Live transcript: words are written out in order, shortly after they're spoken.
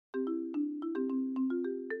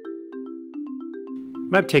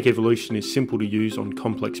MapTech Evolution is simple to use on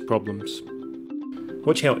complex problems.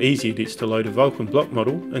 Watch how easy it is to load a Vulcan block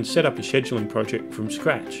model and set up a scheduling project from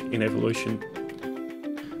scratch in Evolution.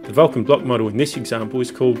 The Vulcan block model in this example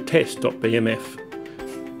is called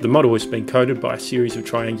test.bmf. The model has been coded by a series of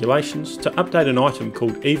triangulations to update an item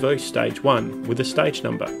called Evo Stage 1 with a stage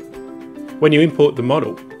number. When you import the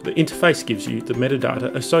model, the interface gives you the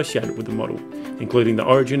metadata associated with the model, including the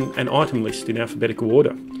origin and item list in alphabetical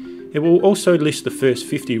order. It will also list the first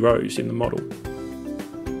 50 rows in the model.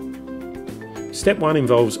 Step 1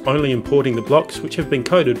 involves only importing the blocks which have been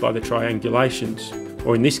coded by the triangulations,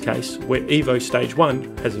 or in this case, where Evo Stage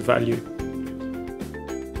 1 has a value.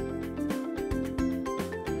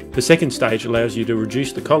 The second stage allows you to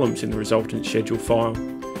reduce the columns in the resultant schedule file.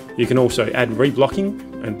 You can also add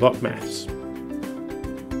reblocking and block maths.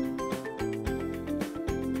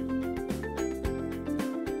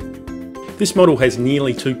 This model has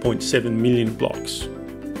nearly 2.7 million blocks.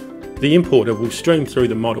 The importer will stream through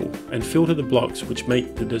the model and filter the blocks which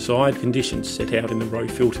meet the desired conditions set out in the row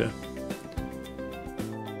filter.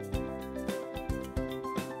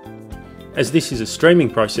 As this is a streaming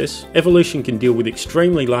process, Evolution can deal with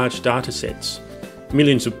extremely large data sets,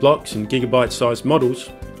 millions of blocks and gigabyte-sized models,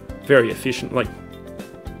 very efficiently.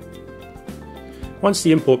 Once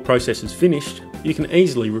the import process is finished, you can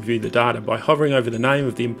easily review the data by hovering over the name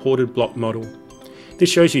of the imported block model. This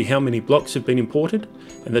shows you how many blocks have been imported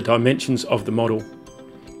and the dimensions of the model.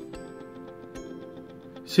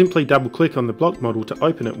 Simply double-click on the block model to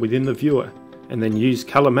open it within the viewer, and then use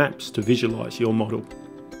colour maps to visualise your model.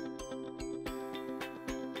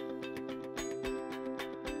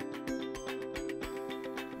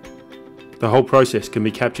 The whole process can be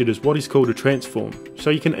captured as what is called a transform, so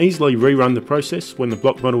you can easily rerun the process when the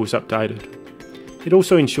block model is updated. It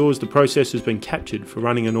also ensures the process has been captured for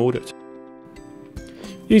running an audit.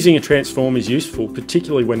 Using a transform is useful,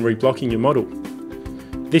 particularly when reblocking your model.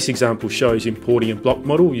 This example shows importing a block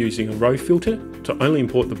model using a row filter to only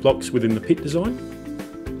import the blocks within the pit design,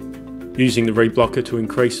 using the reblocker to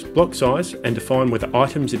increase block size and define whether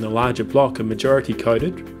items in the larger block are majority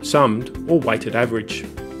coded, summed or weighted average,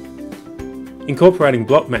 incorporating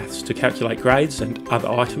block maths to calculate grades and other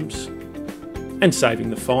items, and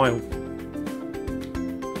saving the file.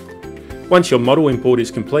 Once your model import is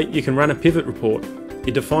complete, you can run a pivot report.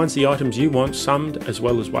 It defines the items you want summed as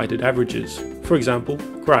well as weighted averages, for example,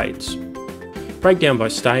 grades. Breakdown by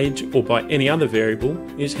stage or by any other variable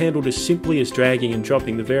is handled as simply as dragging and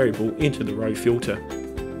dropping the variable into the row filter.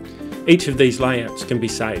 Each of these layouts can be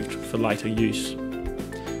saved for later use.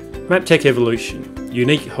 MapTech Evolution.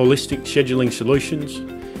 Unique holistic scheduling solutions,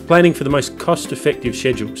 planning for the most cost-effective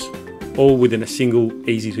schedules, all within a single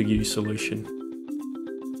easy-to-use solution.